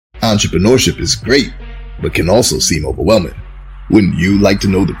Entrepreneurship is great, but can also seem overwhelming. Wouldn't you like to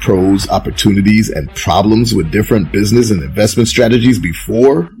know the pros, opportunities, and problems with different business and investment strategies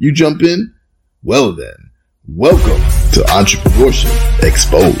before you jump in? Well then, welcome to Entrepreneurship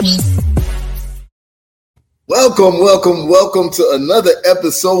Exposed. Welcome to another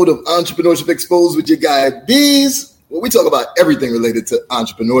episode of Entrepreneurship Exposed with your guy Bees, where we talk about everything related to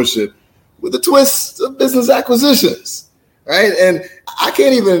entrepreneurship with a twist of business acquisitions. Right. And I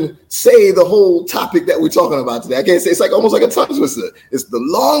can't even say the whole topic that we're talking about today. I can't say, it's like almost like a tongue twister. It's the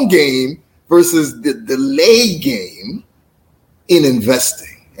long game versus the delay game in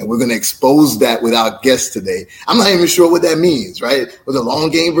investing. And we're going to expose that with our guest today. I'm not even sure what that means, right? With the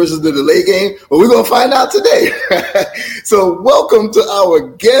long game versus the delay game, but we're going to find out today. So welcome to our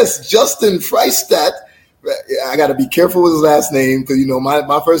guest, Justin Freistat. I got to be careful with his last name because, you know,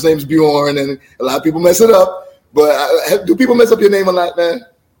 my first name is Bjorn and a lot of people mess it up. But do people mess up your name a lot, man?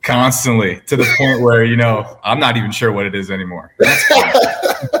 Constantly, to the point where, you know, I'm not even sure what it is anymore.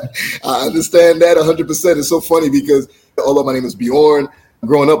 I understand that 100%. It's so funny because although my name is Bjorn,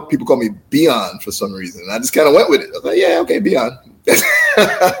 growing up, people call me Beyond for some reason. I just kind of went with it. I was like, yeah, okay, Beyond.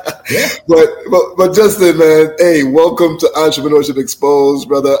 Yeah. But Justin, man, hey, welcome to Entrepreneurship Exposed,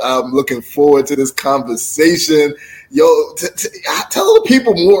 brother. I'm looking forward to this conversation. Yo, tell the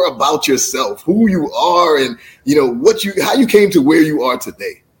people more about yourself, who you are, and you know how you came to where you are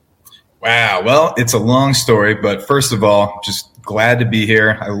today. Wow. Well, it's a long story, but first of all, just glad to be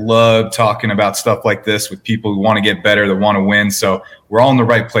here. I love talking about stuff like this with people who want to get better, that want to win. So we're all in the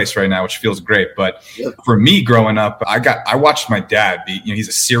right place right now, which feels great. But For me growing up, I watched my dad be, you know, he's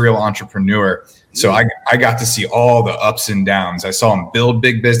a serial entrepreneur. So I got to see all the ups and downs. I saw him build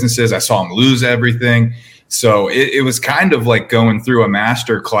big businesses. I saw him lose everything. So it was kind of like going through a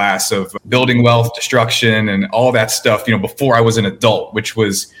master class of building wealth, destruction, and all that stuff, you know, before I was an adult, which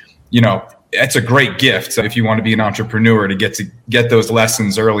was, you know, it's a great gift if you want to be an entrepreneur to get those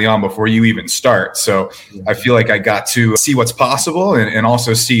lessons early on before you even start. So I feel like I got to see what's possible and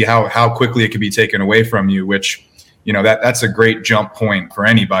also see how quickly it could be taken away from you, which, you know, that's a great jump point for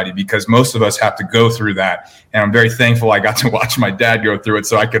anybody because most of us have to go through that. And I'm very thankful I got to watch my dad go through it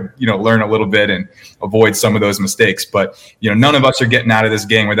so I could, you know, learn a little bit and avoid some of those mistakes. But, you know, none of us are getting out of this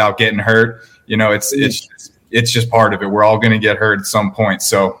game without getting hurt. You know, it's just part of it. We're all going to get hurt at some point.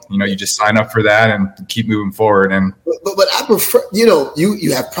 So, you know, you just sign up for that and keep moving forward. And but I prefer, you know,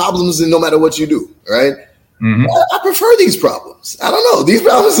 you have problems and no matter what you do, right? Mm-hmm. I prefer these problems. I don't know. These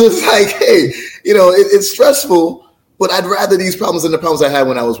problems is like, hey, you know, it's stressful. But I'd rather these problems than the problems I had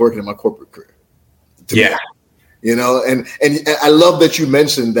when I was working in my corporate career. Yeah. You know, and I love that you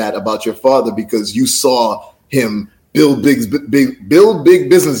mentioned that about your father because you saw him build big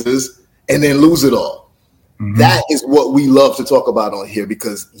businesses and then lose it all. Mm-hmm. That is what we love to talk about on here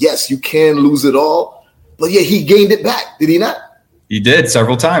because, yes, you can lose it all, but yeah, he gained it back. Did he not? He did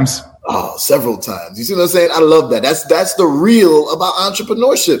several times. Oh, several times. You see what I'm saying? I love that. That's the real about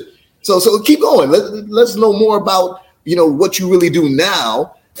entrepreneurship. So keep going. Let's know more about, you know, what you really do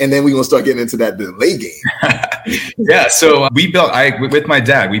now. And then we're going to start getting into that delay game. Yeah. So with my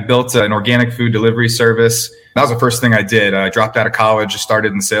dad, we built an organic food delivery service. That was the first thing I did. I dropped out of college, just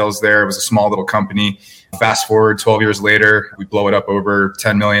started in sales there. It was a small little company. Fast forward 12 years later, we blow it up over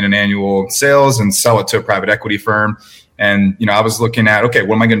 10 million in annual sales and sell it to a private equity firm. And, you know, I was looking at, okay,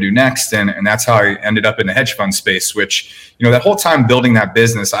 what am I going to do next? And that's how I ended up in the hedge fund space, which, you know, that whole time building that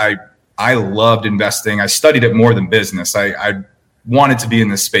business, I loved investing. I studied it more than business. I wanted to be in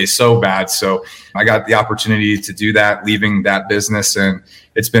this space so bad. So I got the opportunity to do that, leaving that business. And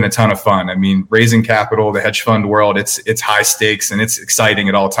it's been a ton of fun. I mean, raising capital, the hedge fund world, it's high stakes and it's exciting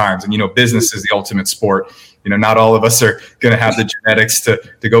at all times. And, you know, business is the ultimate sport. You know, not all of us are going to have the genetics to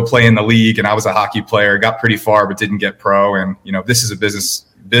go play in the league. And I was a hockey player, got pretty far, but didn't get pro. And, you know, this is a business.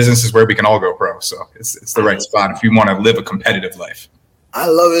 Business is where we can all go pro. So it's the right spot if you want to live a competitive life. I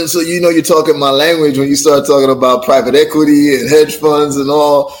love it. So, you know, you're talking my language when you start talking about private equity and hedge funds and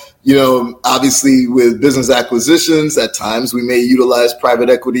all, you know, obviously with business acquisitions, at times we may utilize private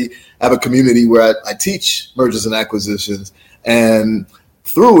equity. I have a community where I teach mergers and acquisitions. And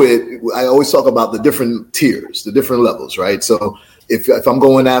through it, I always talk about the different tiers, the different levels, right? So if I'm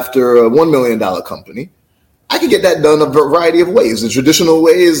going after a $1 million company, I can get that done a variety of ways. The traditional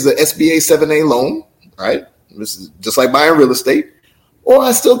way is the SBA 7A loan, right? This is just like buying real estate. Or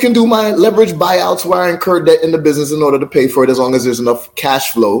I still can do my leverage buyouts where I incur debt in the business in order to pay for it as long as there's enough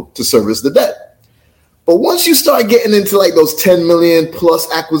cash flow to service the debt. But once you start getting into like those 10 million plus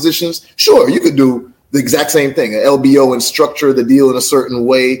acquisitions, sure, you could do the exact same thing, an LBO, and structure the deal in a certain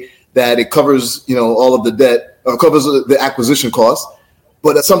way that it covers, you know, all of the debt or covers the acquisition costs.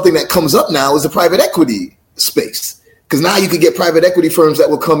 But something that comes up now is the private equity space, because now you could get private equity firms that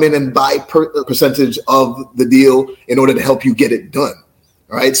will come in and buy a percentage of the deal in order to help you get it done.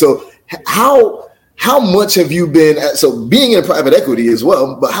 All right. So how much have you been, so being in private equity as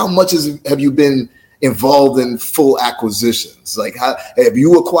well, but how much have you been involved in full acquisitions? Like, have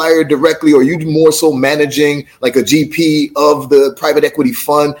you acquired directly, or are you more so managing like a GP of the private equity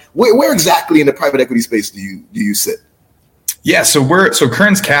fund? Where exactly in the private equity space do you sit? Yeah, so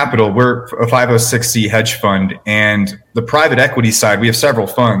Kearns Capital, we're a 506c hedge fund, and the private equity side, we have several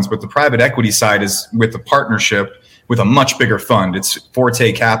funds, but the private equity side is with a partnership with a much bigger fund. It's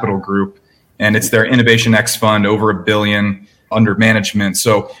Forte Capital Group, and it's their Innovation X fund, over $1 billion under management.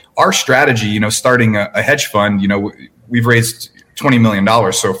 So our strategy, starting a hedge fund, we've raised $20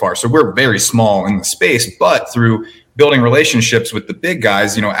 million so far. So we're very small in the space, but through building relationships with the big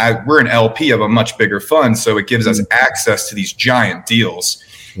guys, we're an LP of a much bigger fund. So it gives us access to these giant deals.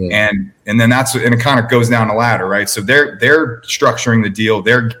 And then and it kind of goes down the ladder, right? So they're structuring the deal,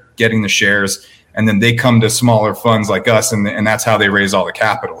 they're getting the shares, and then they come to smaller funds like us, and that's how they raise all the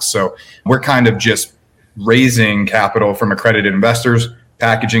capital. So we're kind of just raising capital from accredited investors,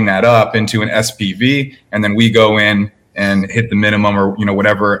 packaging that up into an SPV, and then we go in and hit the minimum or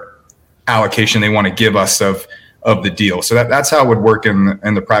whatever allocation they want to give us of the deal. So that's how it would work in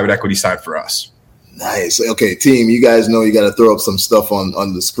the private equity side for us. Nice. Okay, team, you guys know you got to throw up some stuff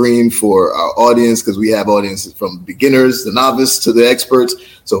on the screen for our audience, because we have audiences from beginners, the novice, to the experts.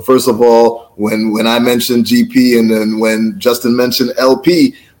 So first of all, when I mentioned GP, and then when Justin mentioned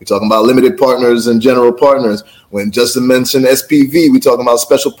LP, we're talking about limited partners and general partners. When Justin mentioned SPV, we're talking about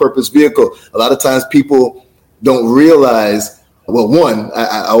special purpose vehicle. A lot of times people don't realize, well, one,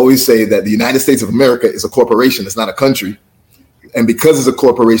 I always say that the United States of America is a corporation. It's not a country. And because it's a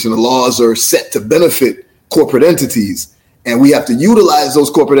corporation, the laws are set to benefit corporate entities. And we have to utilize those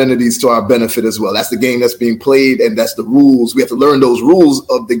corporate entities to our benefit as well. That's the game that's being played, and that's the rules. We have to learn those rules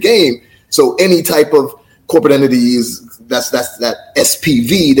of the game. So any type of corporate entity that's that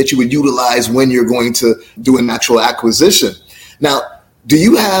SPV that you would utilize when you're going to do an actual acquisition. Now, do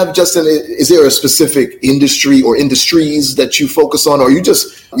you have, Justin, is there a specific industry or industries that you focus on, or are you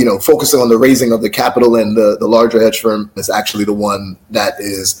just, focusing on the raising of the capital, and the larger hedge firm is actually the one that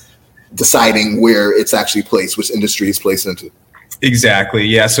is deciding where it's actually placed, which industry it's placed into? Exactly.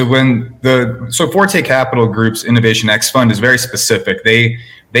 Yeah. So Forte Capital Group's Innovation X fund is very specific.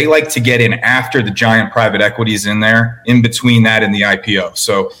 They like to get in after the giant private equities in there, in between that and the IPO.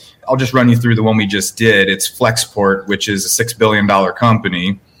 So I'll just run you through the one we just did. It's Flexport, which is a $6 billion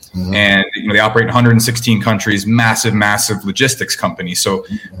company. Mm-hmm. And they operate in 116 countries, massive logistics company. So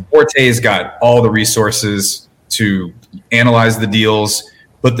Forte's got all the resources to analyze the deals,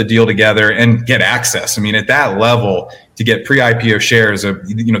 put the deal together, and get access. I mean, at that level, to get pre-IPO shares of,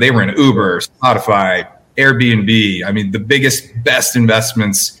 they were in Uber, Spotify, Airbnb. I mean, the best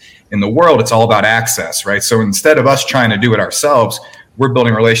investments in the world. It's all about access, right? So instead of us trying to do it ourselves, we're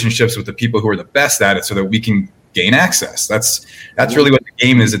building relationships with the people who are the best at it so that we can gain access. That's really what the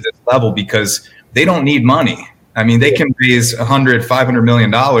game is at this level, because they don't need money. I mean, they can raise $500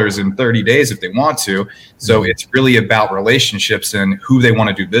 million in 30 days if they want to. So it's really about relationships and who they want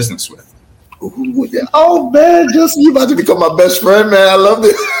to do business with. Oh man, Justin, you about to become my best friend, man. I love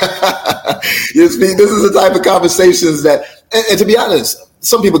this. This is the type of conversations that, and to be honest,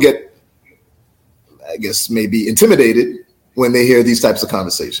 some people get, I guess, maybe intimidated when they hear these types of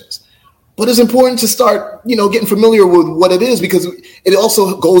conversations. But it's important to start, getting familiar with what it is, because it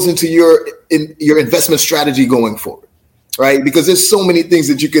also goes into your investment strategy going forward, right? Because there's so many things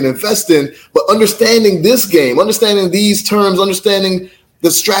that you can invest in, but understanding this game, understanding these terms, understanding the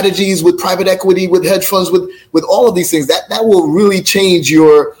strategies with private equity, with hedge funds, with all of these things, that will really change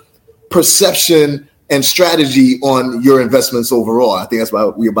your perception and strategy on your investments overall. I think that's why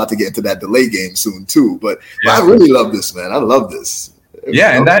we're about to get into that delay game soon too. But I really love this, man. I love this.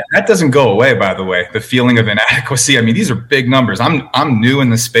 Yeah, and that doesn't go away, by the way, the feeling of inadequacy. I mean, these are big numbers. I'm new in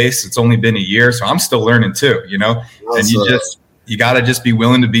the space. It's only been a year, so I'm still learning too, and you got to just be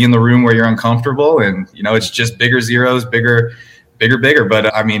willing to be in the room where you're uncomfortable. And, it's just bigger zeros, bigger.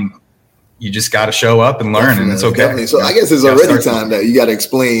 But I mean, you just got to show up and learn, definitely, and it's okay. Definitely. So I guess it's already time that you got to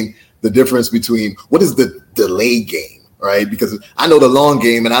explain the difference between what is the delay game, right? Because I know the long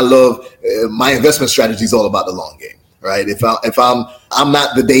game, and I love my investment strategy is all about the long game, right? If I'm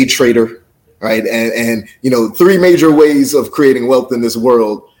not the day trader, right? And three major ways of creating wealth in this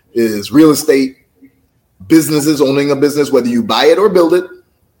world is real estate, businesses, owning a business, whether you buy it or build it,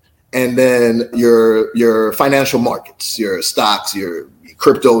 and then your financial markets, your stocks, your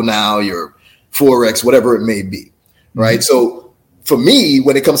crypto now, your Forex, whatever it may be, right? Mm-hmm. So for me,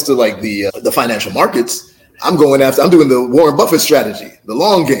 when it comes to like the financial markets, I'm doing the Warren Buffett strategy, the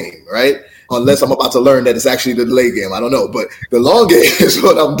long game, right? Unless I'm about to learn that it's actually the delay game. I don't know, but the long game is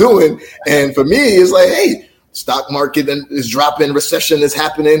what I'm doing. And for me, it's like, hey, stock market is dropping, recession is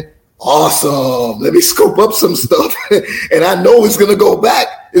happening. Awesome. Let me scope up some stuff. And I know it's going to go back.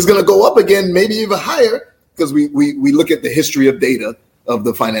 It's going to go up again, maybe even higher, because we look at the history of data of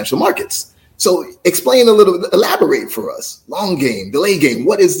the financial markets. So elaborate for us. Long game, delay game.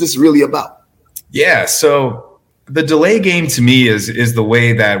 What is this really about? Yeah. So the delay game to me is the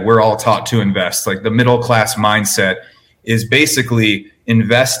way that we're all taught to invest. Like the middle class mindset is basically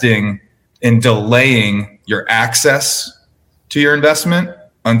investing and delaying your access to your investment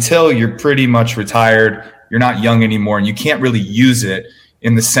until you're pretty much retired. You're not young anymore and you can't really use it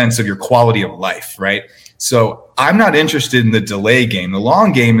in the sense of your quality of life, right? So I'm not interested in the delay game. The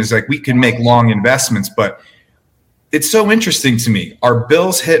long game is like we can make long investments, but it's so interesting to me. Our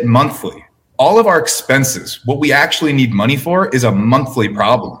bills hit monthly. All of our expenses, what we actually need money for, is a monthly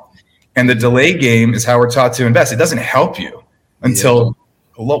problem. And the delay game is how we're taught to invest. It doesn't help you until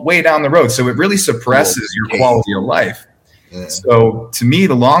way down the road. So it really suppresses your quality of life. Yeah. So to me,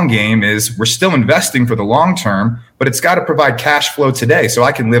 the long game is we're still investing for the long term, but it's got to provide cash flow today so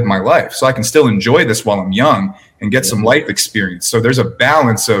I can live my life, so I can still enjoy this while I'm young and get some life experience. So there's a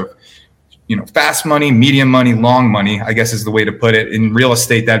balance of, fast money, medium money, long money, I guess is the way to put it. In real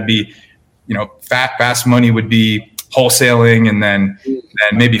estate, that'd be, fast money would be wholesaling, and then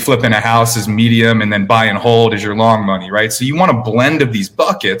maybe flipping a house is medium, and then buy and hold is your long money, right? So you want a blend of these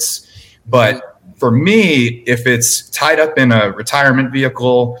buckets. But for me, if it's tied up in a retirement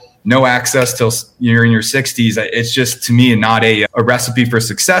vehicle, no access till you're in your 60s, it's just, to me, not a recipe for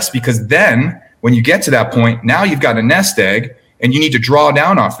success, because then when you get to that point, now you've got a nest egg and you need to draw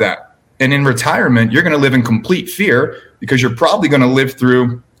down off that. And in retirement, you're going to live in complete fear because you're probably going to live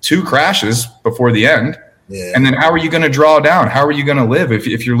through 2 crashes before the end. Yeah. And then how are you going to draw down? How are you going to live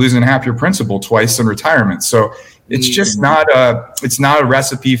if you're losing half your principal twice in retirement? So it's just not a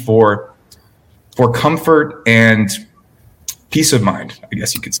recipe for comfort and peace of mind, I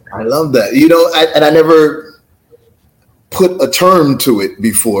guess you could say. I love that. I never put a term to it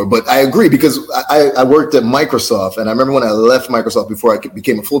before, but I agree, because I worked at Microsoft, and I remember when I left Microsoft before I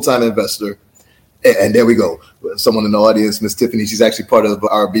became a full-time investor. And there we go. Someone in the audience, Miss Tiffany, she's actually part of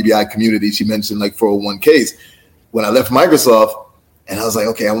our BBI community. She mentioned like 401ks. When I left Microsoft, and I was like,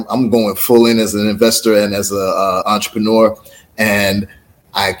 okay, I'm going full in as an investor and as an entrepreneur. And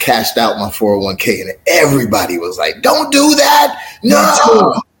I cashed out my 401k, and everybody was like, don't do that.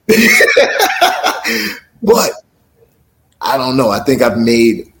 No. But I don't know. I think I've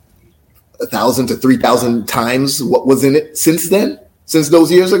made 1,000 to 3,000 times what was in it since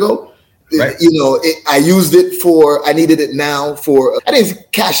those years ago. Right. I used it I needed it now I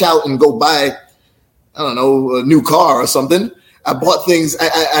didn't cash out and go buy, I don't know, a new car or something. I bought things,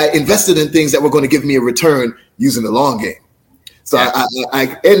 I invested in things that were going to give me a return using the long game. So yeah.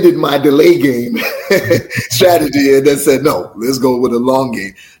 I ended my delay game strategy and then said, no, let's go with a long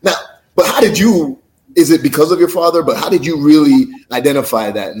game. Now, but is it because of your father, but how did you really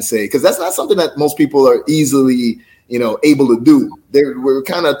identify that and say, because that's not something that most people are easily able to do. We're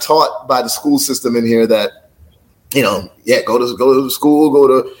kind of taught by the school system in here that, go to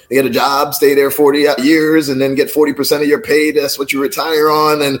school, get a job, stay there 40 years, and then get 40% of your pay. That's what you retire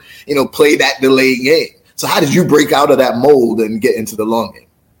on, and, play that delay game. So how did you break out of that mold and get into the long game?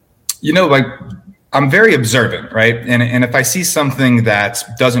 I'm very observant, right? And if I see something that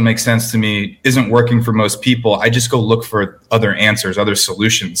doesn't make sense to me, isn't working for most people, I just go look for other answers, other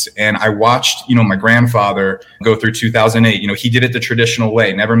solutions. And I watched, my grandfather go through 2008. He did it the traditional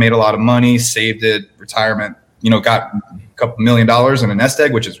way, never made a lot of money, saved it, retirement, got a couple $1 million in a nest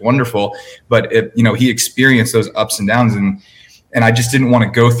egg, which is wonderful. But he experienced those ups and downs, and I just didn't want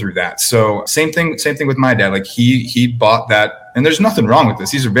to go through that. So same thing with my dad. Like he bought that. And there's nothing wrong with this.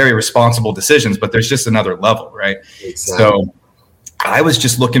 These are very responsible decisions, but there's just another level, right? Exactly. So I was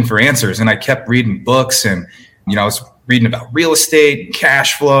just looking for answers, and I kept reading books, and, I was reading about real estate and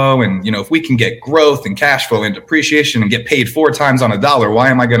cash flow. And, if we can get growth and cash flow and depreciation and get paid 4 times on a dollar, why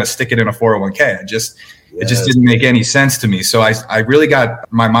am I going to stick it in a 401k? It just didn't make any sense to me. So I really got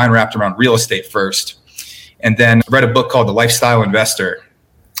my mind wrapped around real estate first. And then read a book called The Lifestyle Investor.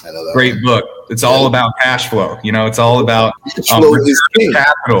 Great book. It's all about cash flow. It's all about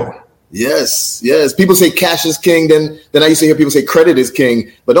capital. Yes. People say cash is king. Then I used to hear people say credit is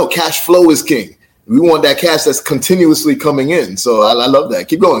king. But no, cash flow is king. We want that cash that's continuously coming in. So I love that.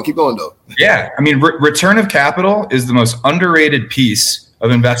 Keep going though. Yeah. Return of capital is the most underrated piece of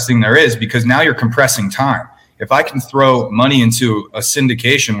investing there is, because now you're compressing time. if I can throw money into a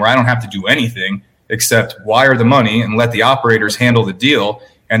syndication where I don't have to do anything except wire the money and let the operators handle the deal,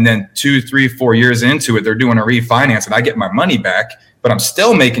 and then 2, 3, 4 years into it, they're doing a refinance and I get my money back, but I'm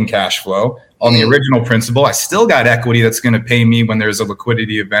still making cash flow on the original principal. I still got equity that's going to pay me when there's a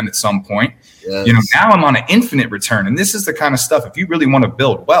liquidity event at some point. Yes. Now I'm on an infinite return. And this is the kind of stuff, if you really want to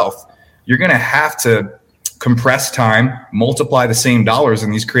build wealth, you're going to have to compress time, multiply the same dollars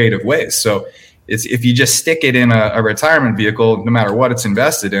in these creative ways. So if you just stick it in a retirement vehicle, no matter what it's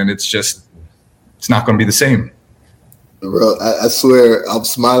invested in, it's not going to be the same. Bro, I swear I'm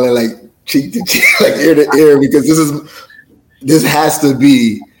smiling like cheek to cheek, like ear to ear, because this has to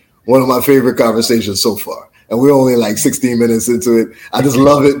be one of my favorite conversations so far. And we're only like 16 minutes into it. I just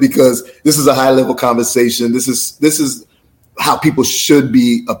love it because this is a high level conversation. This is how people should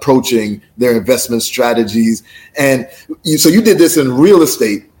be approaching their investment strategies. And so you did this in real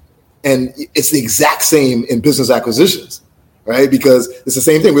estate, and it's the exact same in business acquisitions, right? Because it's the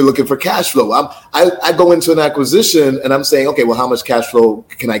same thing. We're looking for cash flow. I go into an acquisition and I'm saying, okay, well, how much cash flow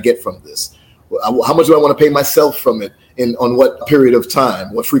can I get from this? How much do I want to pay myself from it? On what period of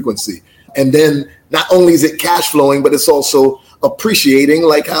time, what frequency? And then not only is it cash flowing, but it's also appreciating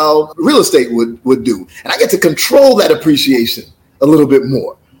like how real estate would do. And I get to control that appreciation a little bit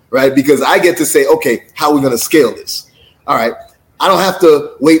more, right? Because I get to say, okay, how are we going to scale this? All right. I don't have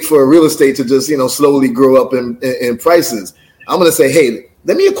to wait for real estate to just, slowly grow up in prices. I'm going to say, hey,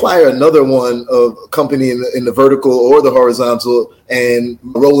 let me acquire another one of a company in the vertical or the horizontal and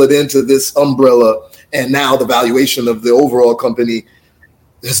roll it into this umbrella. And now the valuation of the overall company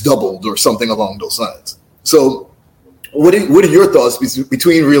has doubled or something along those lines. So what are your thoughts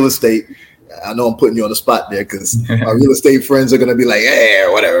between real estate? I know I'm putting you on the spot there because our real estate friends are going to be like, yeah,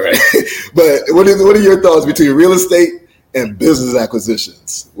 whatever. But what are your thoughts between real estate and business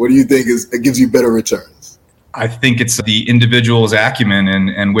acquisitions? What do you think it gives you better returns? I think it's the individual's acumen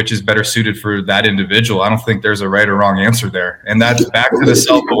and which is better suited for that individual. I don't think there's a right or wrong answer there. And that's back to the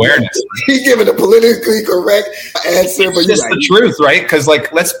self-awareness. He's giving a politically correct answer, but it's just the truth, right? Because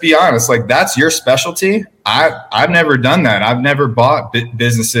let's be honest, that's your specialty. I've never done that. I've never bought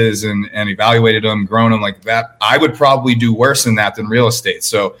businesses and evaluated them, grown them like that. I would probably do worse in that than real estate.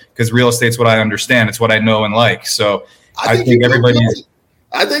 So, because real estate's what I understand. It's what I know and like. So I think everybody's...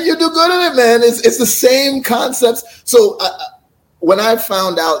 I think you do good in it, man. It's the same concepts. So when I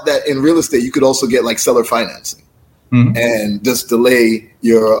found out that in real estate, you could also get like seller financing and just delay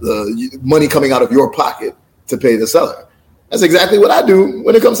the money coming out of your pocket to pay the seller. That's exactly what I do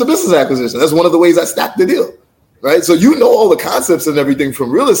when it comes to business acquisition. That's one of the ways I stack the deal, right? So you know all the concepts and everything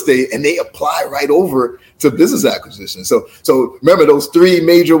from real estate, and they apply right over to business acquisition. So remember those 3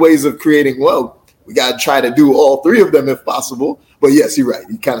 major ways of creating wealth. We got to try to do all 3 of them if possible. But yes, you're right.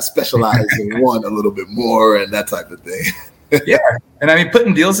 You kind of specialize in one a little bit more and that type of thing. Yeah. And I mean,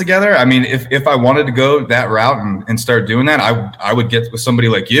 putting deals together, I mean, if I wanted to go that route and start doing that, I would get with somebody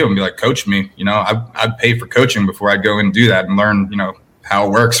like you and be like, coach me. I'd pay for coaching before I'd go and do that and learn, how it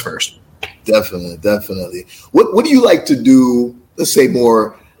works first. Definitely. What do you like to do? Let's say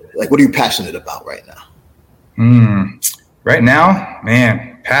more like, what are you passionate about right now? Right now,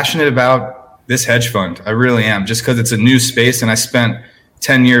 man, passionate about this hedge fund. I really am, just because it's a new space and I spent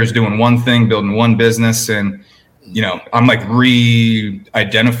 10 years doing one thing, building one business. And, I'm like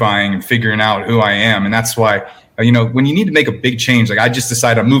re-identifying and figuring out who I am. And that's why, when you need to make a big change, like I just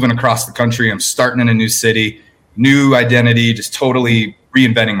decided I'm moving across the country. I'm starting in a new city, new identity, just totally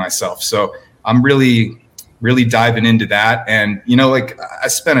reinventing myself. So I'm really, really diving into that. And, I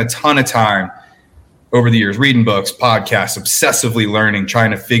spent a ton of time over the years, reading books, podcasts, obsessively learning,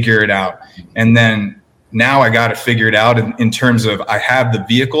 trying to figure it out. And then now I got to figure it out in terms of I have the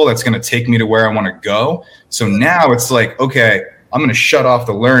vehicle that's going to take me to where I want to go. So now it's like, okay, I'm going to shut off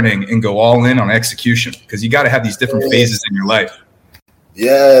the learning and go all in on execution, because you got to have these different phases in your life.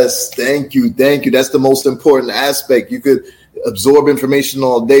 Yes. Thank you. That's the most important aspect. You could absorb information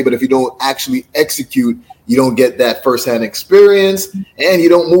all day, but if you don't actually execute, you don't get that firsthand experience and you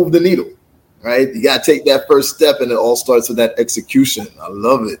don't move the needle. Right? You got to take that first step, and it all starts with that execution. I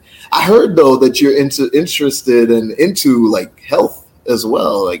love it. I heard, though, that you're interested into like health as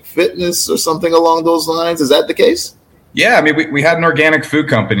well, like fitness or something along those lines. Is that the case? Yeah. I mean, we had an organic food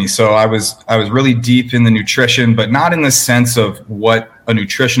company. So I was really deep in the nutrition, but not in the sense of what a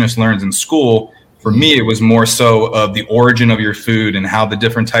nutritionist learns in school. For me, it was more so of the origin of your food and how the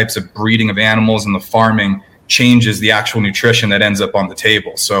different types of breeding of animals and the farming changes the actual nutrition that ends up on the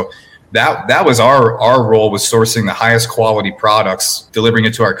table. So that was our role, was sourcing the highest quality products, delivering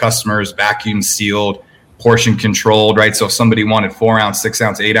it to our customers, vacuum sealed, portion controlled, right? So if somebody wanted 4 ounce, 6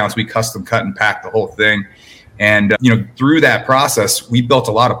 ounce, 8 ounce, we custom cut and pack the whole thing. And, through that process, we built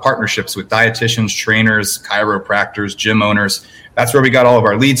a lot of partnerships with dietitians, trainers, chiropractors, gym owners. That's where we got all of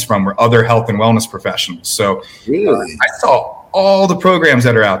our leads from, were other health and wellness professionals. So really? I saw all the programs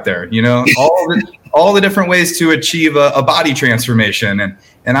that are out there, all the different ways to achieve a body transformation.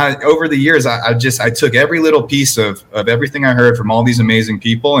 And I, over the years, I took every little piece of everything I heard from all these amazing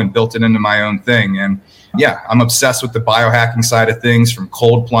people and built it into my own thing. And yeah, I'm obsessed with the biohacking side of things, from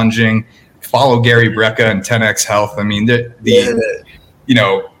cold plunging. Follow Gary Brecka and 10X Health. I mean,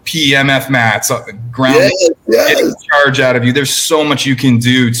 PEMF mats, ground getting charge out of you. There's so much you can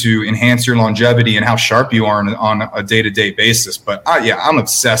do to enhance your longevity and how sharp you are on a day-to-day basis. But I'm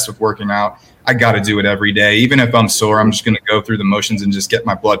obsessed with working out. I got to do it every day. Even if I'm sore, I'm just going to go through the motions and just get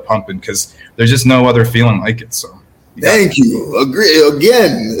my blood pumping, because there's just no other feeling like it. So thank you. Agree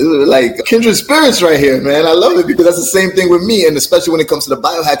again, like kindred spirits right here, man. I love it, because that's the same thing with me. And especially when it comes to the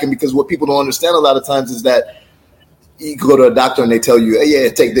biohacking, because what people don't understand a lot of times is that you go to a doctor and they tell you, hey, yeah,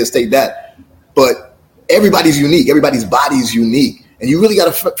 take this, take that. But everybody's unique. Everybody's body is unique. And you really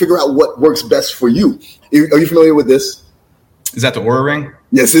got to figure out what works best for you. Are you familiar with this? Is that the Oura Ring?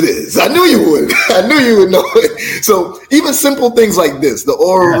 Yes, it is. I knew you would. I knew you would know it. So even simple things like this, the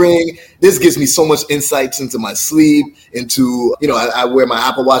Oura Ring, this gives me so much insights into my sleep, into, I wear my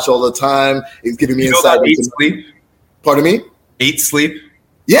Apple Watch all the time. It's giving me insight into sleep. Pardon me? 8 sleep?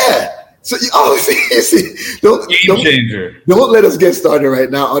 Yeah. So, see, Game changer. Don't let us get started right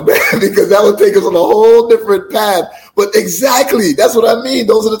now on that, because that would take us on a whole different path. But exactly, that's what I mean.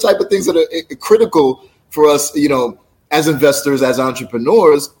 Those are the type of things that are critical for us, as investors, as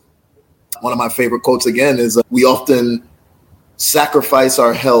entrepreneurs. One of my favorite quotes, again, is we often sacrifice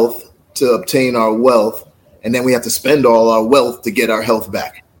our health to obtain our wealth, and then we have to spend all our wealth to get our health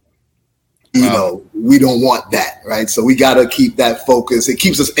back. We don't want that, right? So we got to keep that focus. It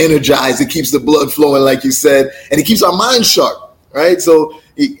keeps us energized. It keeps the blood flowing, like you said, and it keeps our mind sharp, right? So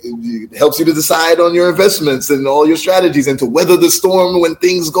it helps you to decide on your investments and all your strategies, and to weather the storm when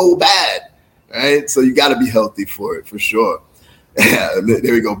things go bad, right? So you got to be healthy for it, for sure. Yeah,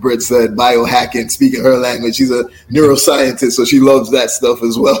 there we go. Britt said biohacking, speaking her language. She's a neuroscientist, so she loves that stuff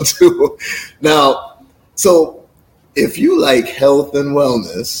as well, too. Now, so if you like health and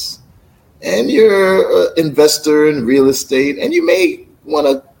wellness, and you're an investor in real estate, and you may want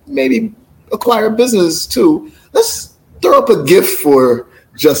to maybe acquire a business too, let's throw up a gift for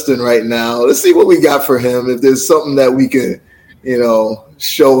Justin right now. Let's see what we got for him. If there's something that we can,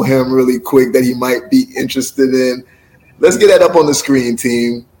 show him really quick that he might be interested in. Let's get that up on the screen,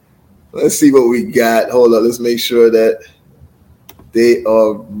 team. Let's see what we got. Hold on. Let's make sure that they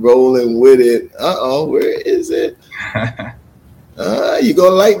are rolling with it. Where is it? You're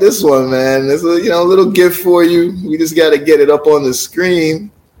going to like this one, man. There's a little gift for you. We just got to get it up on the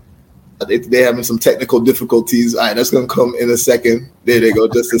screen. They're having some technical difficulties. All right, that's going to come in a second. There they go,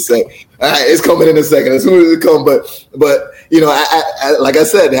 just a sec. All right, it's coming in a second. As soon as it comes, but I like I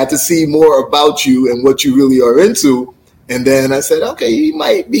said, I had to see more about you and what you really are into. And then I said, okay, you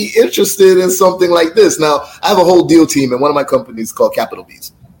might be interested in something like this. Now, I have a whole deal team, and one of my companies called Capital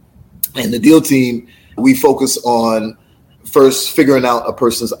Bees. And the deal team, we focus on first figuring out a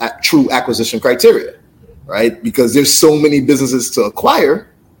person's true acquisition criteria, right? Because there's so many businesses to acquire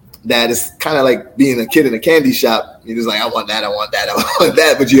that it's kind of like being a kid in a candy shop. You're just like, I want that, I want that, I want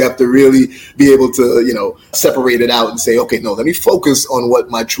that. But you have to really be able to, separate it out and say, okay, no, let me focus on what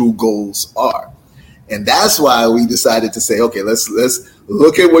my true goals are. And that's why we decided to say, okay, let's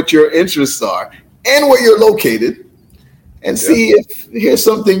look at what your interests are and where you're located, and see if here's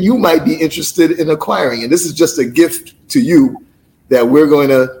something you might be interested in acquiring. And this is just a gift to you that we're going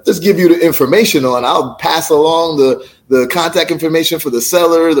to just give you the information on. I'll pass along the contact information for the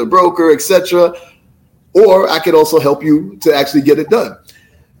seller, the broker, etc. Or I could also help you to actually get it done.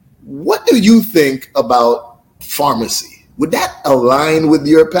 What do you think about pharmacy? Would that align with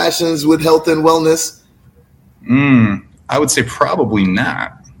your passions with health and wellness? I would say probably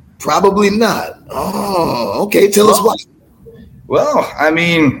not. Probably not. Oh, okay. Tell us why. Well, I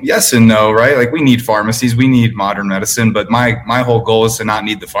mean, yes and no, right? Like, we need pharmacies, we need modern medicine, but my whole goal is to not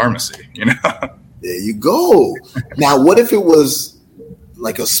need the pharmacy, There you go. Now, what if it was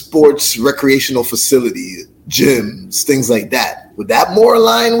like a sports recreational facility, gyms, things like that? Would that more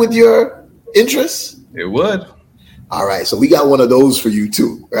align with your interests? It would. All right, so we got one of those for you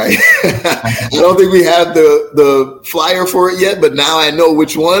too, right? I don't think we have the flyer for it yet, but now I know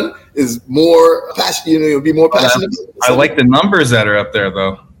which one is more passionate. Be more passionate. I like the numbers that are up there,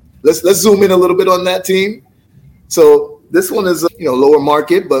 though. Let's zoom in a little bit on that, team. So this one is lower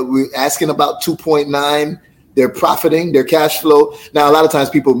market, but we're asking about 2.9. They're profiting, their cash flow. Now, a lot of times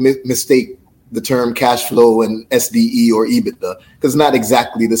people mistake the term cash flow and SDE or EBITDA, because not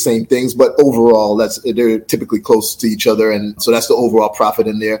exactly the same things, but overall they're typically close to each other. And so that's the overall profit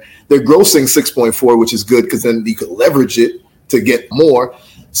in there. They're grossing 6.4, which is good because then you could leverage it to get more.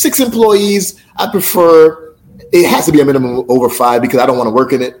 6 employees, I prefer, it has to be a minimum over 5 because I don't want to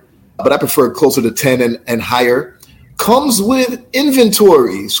work in it, but I prefer closer to 10 and higher. Comes with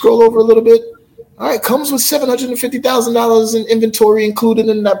inventory. Scroll over a little bit. All right, comes with $750,000 in inventory included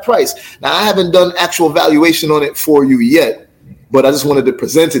in that price. Now, I haven't done actual valuation on it for you yet, but I just wanted to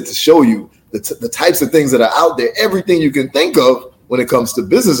present it to show you the types of things that are out there, everything you can think of when it comes to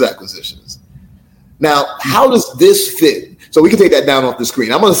business acquisitions. Now, how does this fit? So we can take that down off the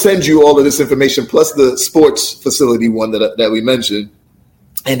screen. I'm going to send you all of this information plus the sports facility one that we mentioned.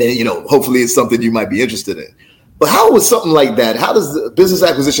 And then, hopefully it's something you might be interested in. But how would something like that, how does the business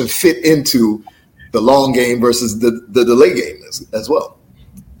acquisition fit into the long game versus the delay game as well?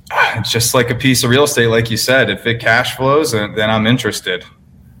 It's just like a piece of real estate, like you said. If it cash flows, then I'm interested.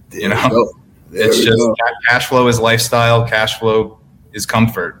 It's just cash flow is lifestyle. Cash flow is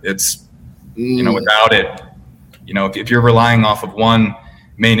comfort. It's, without it, if you're relying off of one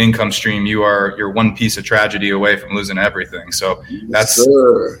main income stream, you're one piece of tragedy away from losing everything. So that's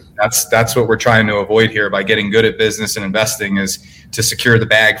what we're trying to avoid here by getting good at business and investing, is to secure the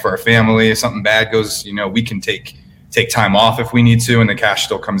bag for our family. If something bad goes, we can take time off if we need to, and the cash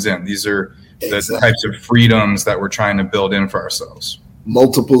still comes in. These are the types of freedoms that we're trying to build in for ourselves.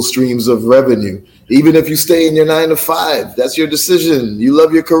 Multiple streams of revenue. Even if you stay in your 9 to 5, that's your decision. You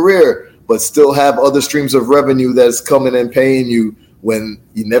love your career, but still have other streams of revenue that's coming and paying you when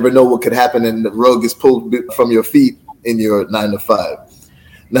you never know what could happen and the rug is pulled from your feet in your 9 to 5.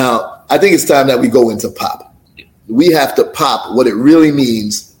 Now, I think it's time that we go into pop. We have to pop what it really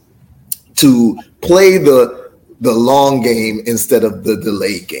means to play the long game instead of the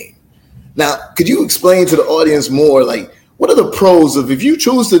delayed game. Now, could you explain to the audience more, like, what are the pros of, if you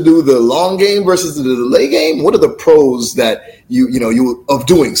choose to do the long game versus the delay game, what are the pros that you of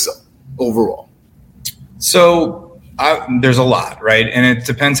doing so overall? So there's a lot, right? And it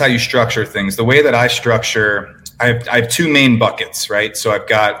depends how you structure things. The way that I structure, I have 2 main buckets, right? So I've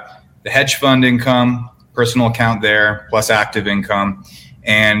got the hedge fund income, personal account there, plus active income.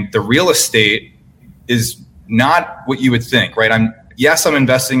 And the real estate is not what you would think, right? I'm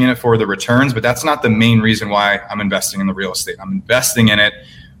investing in it for the returns, but that's not the main reason why I'm investing in the real estate. I'm investing in it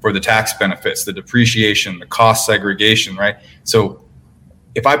for the tax benefits, the depreciation, the cost segregation, right? So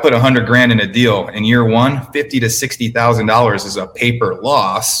if I put $100,000 in a deal in year 1, $50,000 to $60,000 is a paper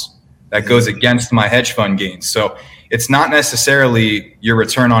loss that goes against my hedge fund gains. So it's not necessarily your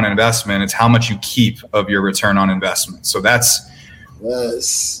return on investment; it's how much you keep of your return on investment. So that's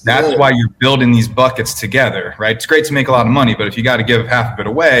why you're building these buckets together, right? It's great to make a lot of money, but if you got to give half of it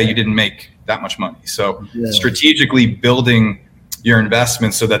away, you didn't make that much money. So strategically building your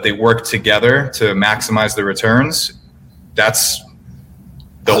investments so that they work together to maximize the returns, that's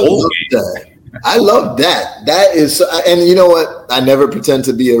the whole game. I love that. That is, and you know what? I never pretend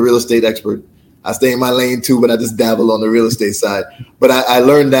to be a real estate expert. I stay in my lane too, but I just dabble on the real estate side. But I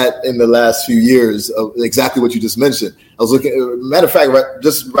learned that in the last few years of exactly what you just mentioned. I was looking, matter of fact,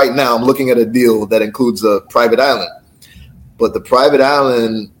 just right now, I'm looking at a deal that includes a private island. But the private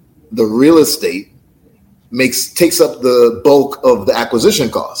island, the real estate takes up the bulk of the acquisition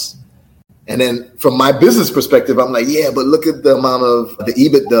costs. And then from my business perspective, I'm like, yeah, but look at the amount of the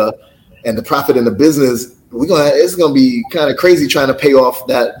EBITDA and the profit in the business. It's going to be kind of crazy trying to pay off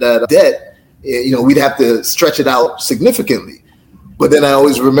that debt. We'd have to stretch it out significantly. But then I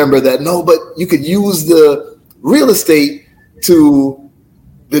always remember that, no, but you could use the real estate to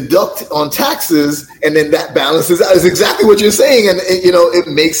deduct on taxes, and then that balances out. Is exactly what you're saying. And, it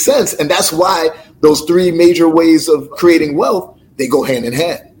makes sense. And that's why those 3 major ways of creating wealth, they go hand in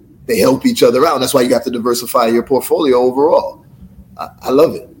hand. They help each other out. And that's why you have to diversify your portfolio overall. I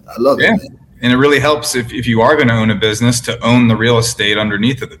love it. I love it, man. And it really helps if you are going to own a business to own the real estate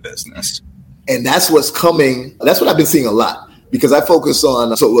underneath of the business. And that's what's coming. That's what I've been seeing a lot, because I focus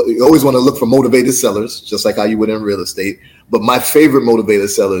on, so you always want to look for motivated sellers, just like how you would in real estate. But my favorite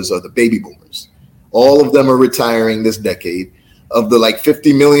motivated sellers are the baby boomers. All of them are retiring this decade. Of the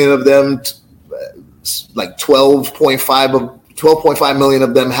 50 million of them, 12.5 million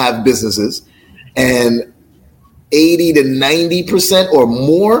of them have businesses, and 80 to 90% or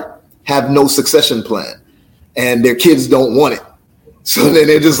more have no succession plan, and their kids don't want it. So then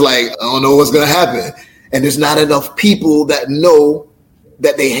they're just like, I don't know what's going to happen. And there's not enough people that know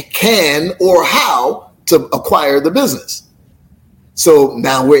that they can or how to acquire the business. So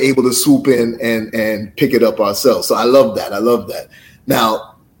now we're able to swoop in and pick it up ourselves. So I love that.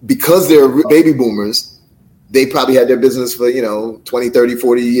 Now, because they're baby boomers, they probably had their business for, 20, 30,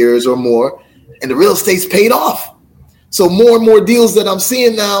 40 years or more, and the real estate's paid off. So more and more deals that I'm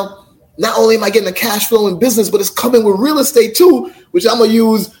seeing now, not only am I getting a cash flow in business, but it's coming with real estate too, which I'm going to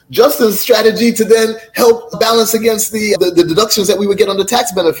use Justin's strategy to then help balance against the deductions that we would get on the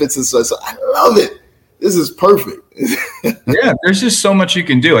tax benefits and such. So I love it. This is perfect. Yeah, there's just so much you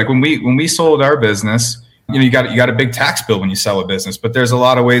can do. Like when we sold our business, you got a big tax bill when you sell a business, but there's a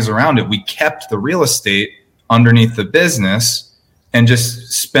lot of ways around it. We kept the real estate underneath the business and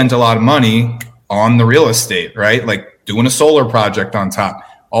just spent a lot of money on the real estate, right? Like doing a solar project on top.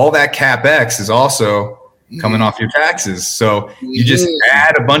 All that CapEx is also coming off your taxes. So you just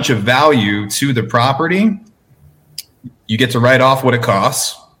add a bunch of value to the property. You get to write off what it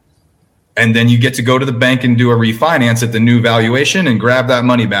costs. And then you get to go to the bank and do a refinance at the new valuation and grab that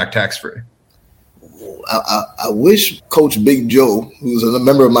money back tax-free. I wish Coach Big Joe, who's a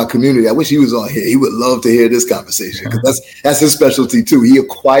member of my community, I wish he was on here. He would love to hear this conversation because that's his specialty too. He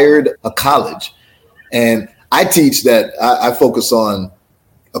acquired a college, and I teach that I focus on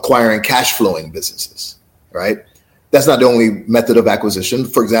acquiring cash flowing businesses, right? That's not the only method of acquisition.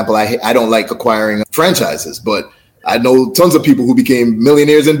 For example, I don't like acquiring franchises, but I know tons of people who became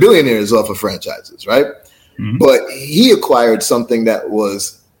millionaires and billionaires off of franchises, right? Mm-hmm. But he acquired something that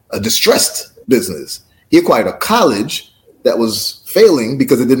was a distressed business. He acquired a college that was failing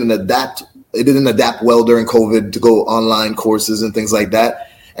because it didn't adapt well during COVID to go online courses and things like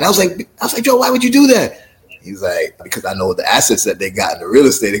that. And I was like, Joe, why would you do that? He's like, because I know the assets that they got in the real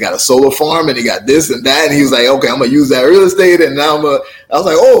estate. They got a solar farm and they got this and that. And he was like, okay, I'm going to use that real estate. And now I was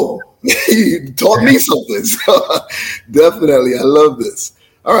like, oh, you taught me something. So definitely, I love this.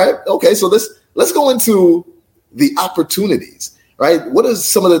 All right. Okay. So let's go into the opportunities, right? What are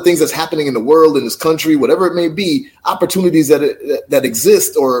some of the things that's happening in the world, in this country, whatever it may be, opportunities that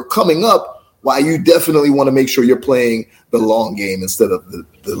exist or are coming up, why you definitely want to make sure you're playing the long game instead of the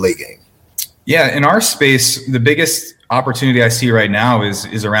late game? Yeah. In our space, the biggest opportunity I see right now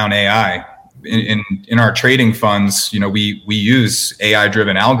is around AI. In our trading funds, we use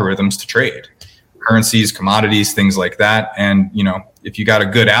AI-driven algorithms to trade currencies, commodities, things like that. And, if you got a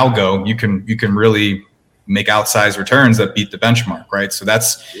good algo, you can really make outsized returns that beat the benchmark, right? So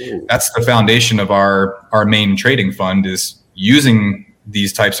that's the foundation of our main trading fund, is using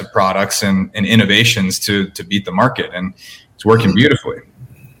these types of products and innovations to beat the market. And it's working beautifully.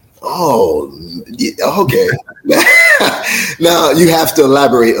 Oh, okay. Now you have to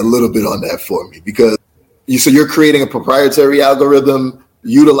elaborate a little bit on that for me, because you're creating a proprietary algorithm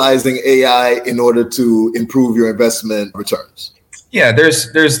utilizing AI in order to improve your investment returns. Yeah,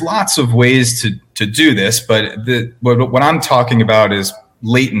 there's lots of ways to do this, but what I'm talking about is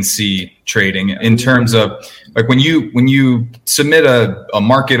latency trading, in terms of like when you submit a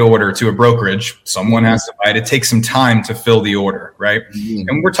market order to a brokerage, someone has to buy it. It takes some time to fill the order, right? Mm-hmm.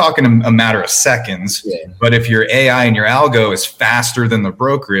 And we're talking a matter of seconds. Yeah. But if your AI and your algo is faster than the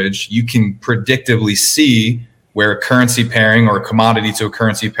brokerage, you can predictively see where a currency pairing or a commodity to a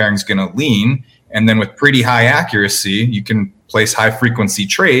currency pairing is going to lean. And then with pretty high accuracy, you can place high frequency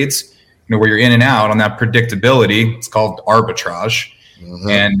trades, where you're in and out on that predictability. It's called arbitrage. Mm-hmm.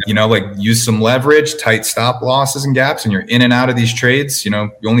 And, use some leverage, tight stop losses and gaps, and you're in and out of these trades.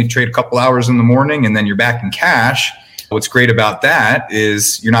 You only trade a couple hours in the morning and then you're back in cash. What's great about that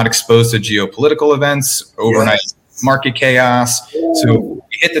is you're not exposed to geopolitical events, overnight market chaos. Ooh. So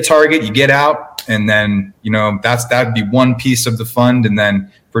you hit the target, you get out, and then, that'd be one piece of the fund. And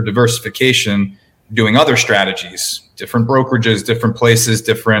then for diversification, doing other strategies, different brokerages, different places,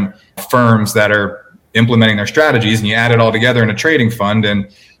 different firms that are implementing their strategies, and you add it all together in a trading fund,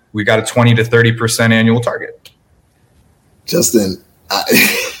 and we got a 20 to 30% annual target. Justin,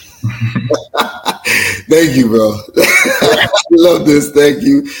 thank you, bro. I love this. Thank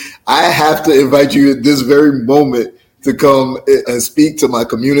you. I have to invite you at this very moment to come and speak to my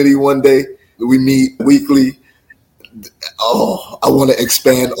community one day. We meet weekly. Oh, I want to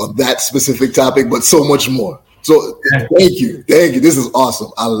expand on that specific topic, but so much more. So thank you. This is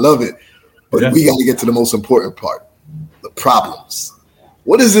awesome. I love it. But we got to get to the most important part, the problems.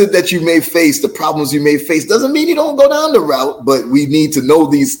 What is it that you may face, the problems you may face? Doesn't mean you don't go down the route, but we need to know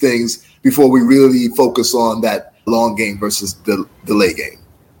these things before we really focus on that long game versus the late game.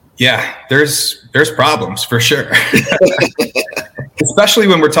 Yeah, there's problems for sure. Especially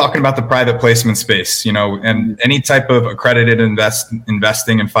when we're talking about the private placement space, and any type of accredited investing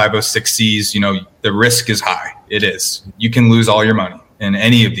in 506Cs, the risk is high. It is. You can lose all your money in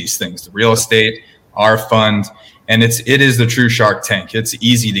any of these things, the real estate, our fund, and it is the true Shark Tank. It's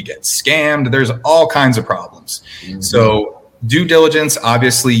easy to get scammed. There's all kinds of problems. Mm-hmm. So due diligence,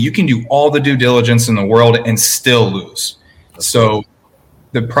 obviously, you can do all the due diligence in the world and still lose. So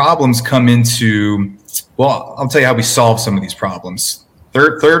the problems come into, well, I'll tell you how we solve some of these problems.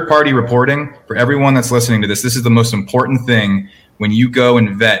 Third-party reporting, for everyone that's listening to this is the most important thing when you go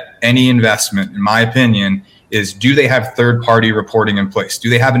and vet any investment, in my opinion, is do they have third-party reporting in place? Do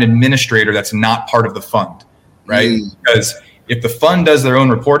they have an administrator that's not part of the fund, right? Because if the fund does their own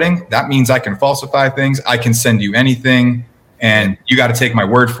reporting, that means I can falsify things. I can send you anything, and you got to take my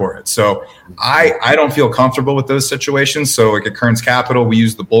word for it. So I don't feel comfortable with those situations. So like at Kearns Capital, we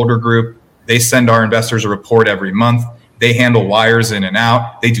use the Boulder Group. They send our investors a report every month. They handle wires in and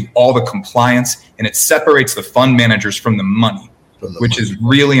out. They do all the compliance, and it separates the fund managers from the money, which is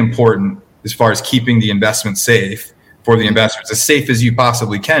really important as far as keeping the investment safe for the investors, as safe as you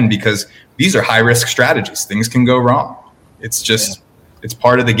possibly can, because these are high-risk strategies. Things can go wrong. It's just, it's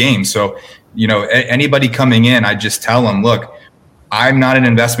part of the game. So, you know, anybody coming in, I just tell them, look, I'm not an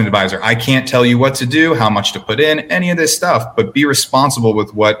investment advisor. I can't tell you what to do, how much to put in, any of this stuff, but be responsible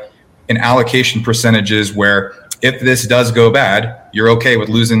with what an allocation percentage is, where if this does go bad, you're okay with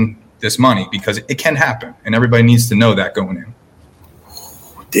losing this money, because it can happen. And everybody needs to know that going in.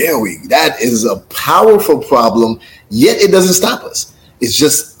 That is a powerful problem, yet it doesn't stop us. It's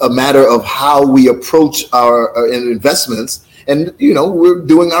just a matter of how we approach our investments. And, you know, we're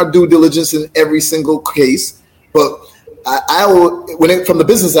doing our due diligence in every single case. But from the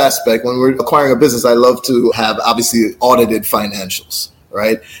business aspect, when we're acquiring a business, I love to have obviously audited financials,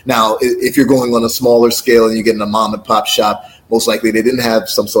 right? Now, if you're going on a smaller scale and you're getting a mom and pop shop, most likely they didn't have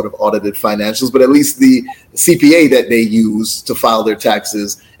some sort of audited financials, but at least the CPA that they use to file their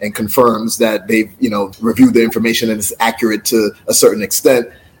taxes and confirms that they've, you know, reviewed the information and it's accurate to a certain extent,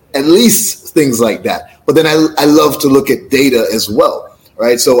 at least things like that. But then I love to look at data as well,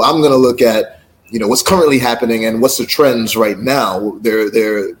 right? So I'm going to look at, you know, what's currently happening and what's the trends right now,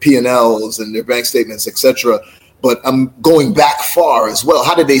 their P&Ls and their bank statements, et cetera. But I'm going back far as well.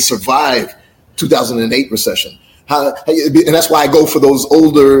 How did they survive 2008 recession? And that's why I go for those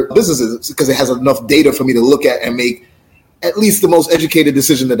older businesses, because it has enough data for me to look at and make at least the most educated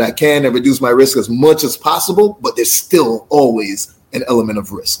decision that I can and reduce my risk as much as possible. But there's still always an element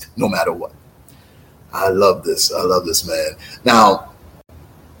of risk, no matter what. I love this. I love this, man. Now,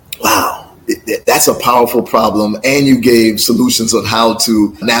 wow, that's a powerful problem. And you gave solutions on how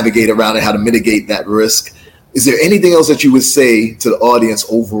to navigate around it, how to mitigate that risk. Is there anything else that you would say to the audience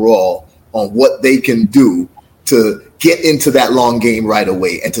overall on what they can do to get into that long game right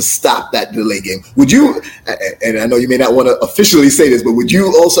away and to stop that delay game? Would you, and I know you may not want to officially say this, but would you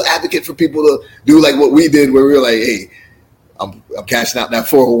also advocate for people to do like what we did, where we were like, hey, I'm cashing out that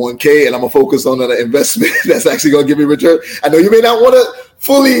 401k and I'm gonna focus on an investment that's actually gonna give me return? I know you may not want to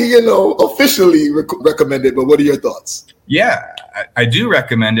fully, you know, officially recommend it, but what are your thoughts? Yeah, I do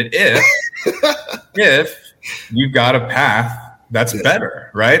recommend it if you've got a path that's better,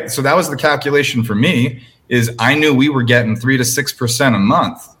 right? So that was the calculation for me. Is I knew we were getting 3 to 6% a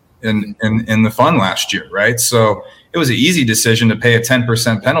month in the fund last year, right? So it was an easy decision to pay a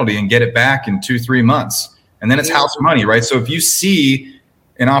 10% penalty and get it back in 2-3 months. And then it's house money, right? So if you see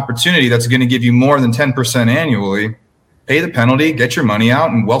an opportunity that's going to give you more than 10% annually, pay the penalty, get your money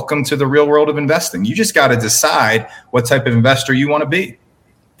out, and welcome to the real world of investing. You just got to decide what type of investor you want to be.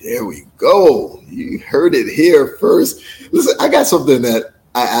 There we go. You heard it here first. Listen, I got something that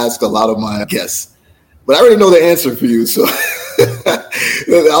I ask a lot of my guests, but I already know the answer for you. So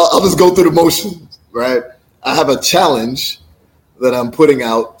I'll just go through the motions, right? I have a challenge that I'm putting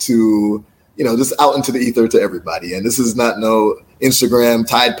out to, you know, just out into the ether to everybody. And this is not no Instagram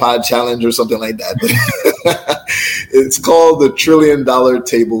Tide Pod challenge or something like that. But it's called the $1 Trillion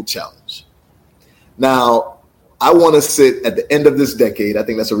Table Challenge. Now, I want to sit at the end of this decade. I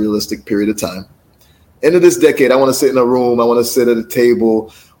think that's a realistic period of time. End of this decade, I want to sit in a room. I want to sit at a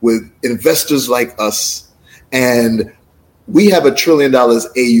table with investors like us. And we have $1 trillion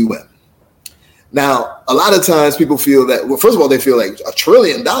AUM. Now, a lot of times people feel that, well, first of all, they feel like $1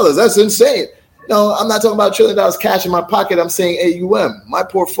 trillion, that's insane. No, I'm not talking about $1 trillion cash in my pocket. I'm saying AUM. My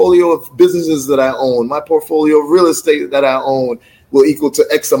portfolio of businesses that I own, my portfolio of real estate that I own will equal to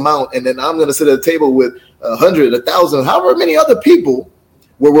X amount. And then I'm going to sit at a table with 100, 1,000, however many other people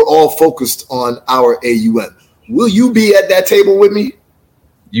where we're all focused on our AUM. Will you be at that table with me?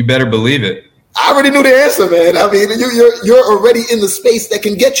 You better believe it. I already knew the answer, man. I mean, you're already in the space that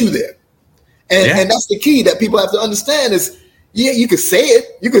can get you there. And that's the key that people have to understand is, yeah, you could say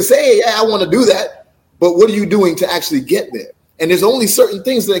it. You could say, yeah, I want to do that. But what are you doing to actually get there? And there's only certain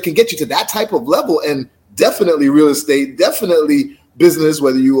things that can get you to that type of level. And definitely real estate, definitely business,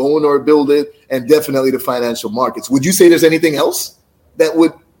 whether you own or build it, and definitely the financial markets. Would you say there's anything else that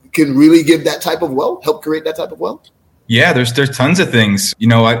can really give that type of wealth, help create that type of wealth? Yeah, there's tons of things,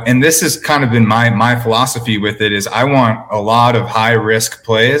 and this has kind of been my philosophy with it is I want a lot of high risk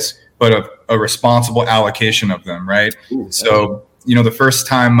plays, but a responsible allocation of them, right? Ooh, so, the first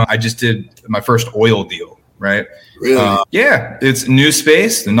time I just did my first oil deal, right? Really? Yeah, it's new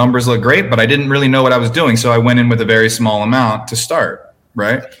space. The numbers look great, but I didn't really know what I was doing. So I went in with a very small amount to start,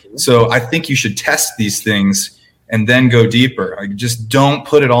 right? So I think you should test these things and then go deeper. Like, just don't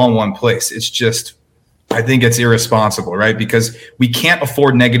put it all in one place. It's just, I think it's irresponsible, right? Because we can't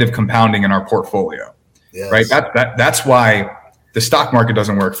afford negative compounding in our portfolio, right? That's why the stock market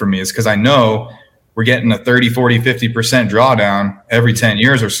doesn't work for me, is because I know we're getting a 30, 40, 50% drawdown every 10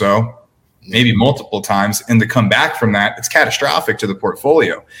 years or so, maybe multiple times. And to come back from that, it's catastrophic to the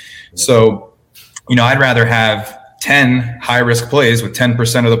portfolio. So, I'd rather have 10 high risk plays with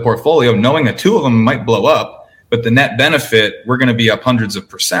 10% of the portfolio, knowing that 2 of them might blow up, but the net benefit, we're going to be up hundreds of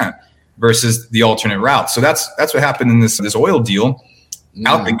percent versus the alternate route. So that's what happened in this oil deal.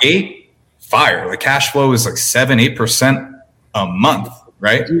 Out the gate, fire. The cash flow is like 7-8% a month,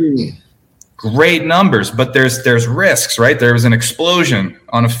 right? Great numbers, but there's risks, right? There was an explosion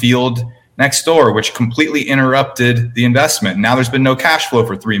on a field next door, which completely interrupted the investment. Now there's been no cash flow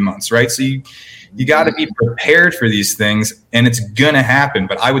for 3 months, right? So you got to be prepared for these things, and it's going to happen.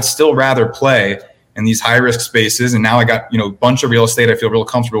 But I would still rather play in these high risk spaces. And now I got, a bunch of real estate. I feel real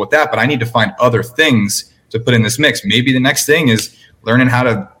comfortable with that, but I need to find other things to put in this mix. Maybe the next thing is learning how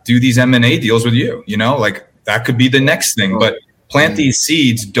to do these M&A deals with you, like that could be the next thing. But plant these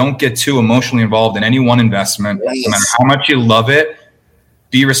seeds. Don't get too emotionally involved in any one investment. No matter how much you love it,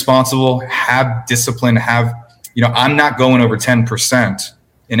 be responsible, have discipline, I'm not going over 10%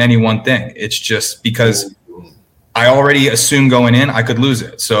 in any one thing. It's just because I already assume going in, I could lose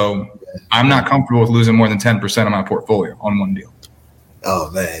it. So I'm not comfortable with losing more than 10% of my portfolio on one deal.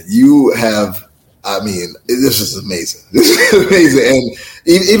 Oh man, this is amazing. This is amazing.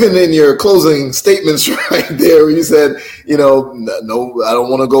 And even in your closing statements right there, where you said, no, I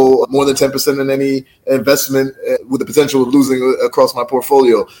don't want to go more than 10% in any investment with the potential of losing across my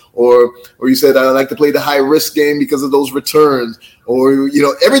portfolio. Or you said, I like to play the high risk game because of those returns. Or,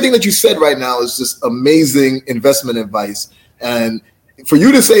 everything that you said right now is just amazing investment advice. And for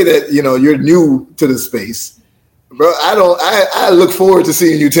you to say that, you're new to the space, bro, I look forward to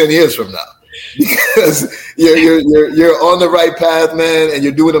seeing you 10 years from now. Because you're on the right path, man, and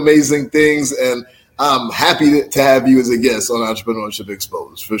you're doing amazing things. And I'm happy to have you as a guest on Entrepreneurship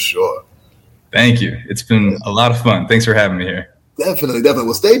Exposed, for sure. Thank you. It's been a lot of fun. Thanks for having me here. Definitely.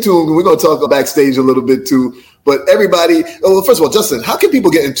 Well, stay tuned. We're going to talk backstage a little bit too. But everybody, first of all, Justin, how can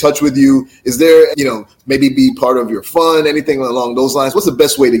people get in touch with you? Is there, maybe be part of your fund, anything along those lines? What's the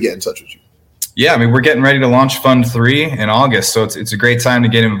best way to get in touch with you? Yeah, we're getting ready to launch Fund 3 in August, so it's a great time to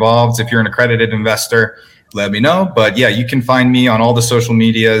get involved. If you're an accredited investor, let me know. But yeah, you can find me on all the social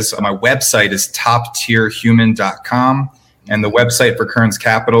medias. My website is toptierhuman.com, and the website for Kearns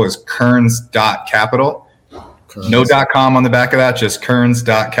Capital is kearns.capital. No .com on the back of that, just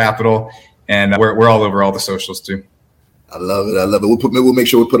kearns.capital, and we're all over all the socials too. I love it. We'll make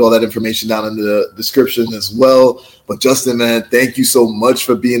sure we put all that information down in the description as well. But Justin, man, thank you so much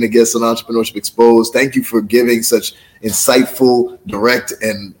for being a guest on Entrepreneurship Exposed. Thank you for giving such insightful, direct,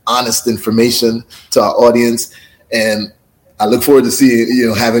 and honest information to our audience. And I look forward to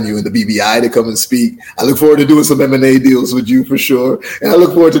seeing, having you in the BBI to come and speak. I look forward to doing some M&A deals with you for sure. And I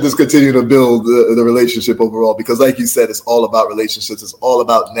look forward to just continuing to build the relationship overall, because like you said, it's all about relationships. It's all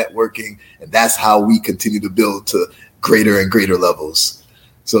about networking. And that's how we continue to build to greater and greater levels.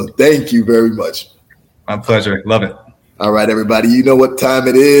 So thank you very much. My pleasure. Love it. All right, everybody, you know what time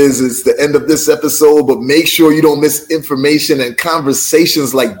it is. It's the end of this episode, but make sure you don't miss information and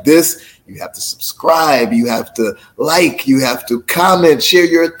conversations like this. You have to subscribe. You have to like. You have to comment. Share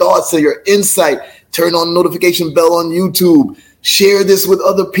your thoughts and your insight. Turn on the notification bell on YouTube. Share this with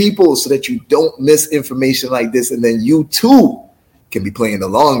other people so that you don't miss information like this. And then you too can be playing the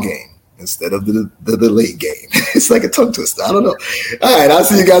long game instead of the late game. It's like a tongue twister. I don't know. All right, I'll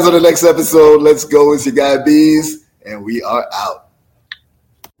see you guys on the next episode. Let's go. It's your guy Bees, and we are out.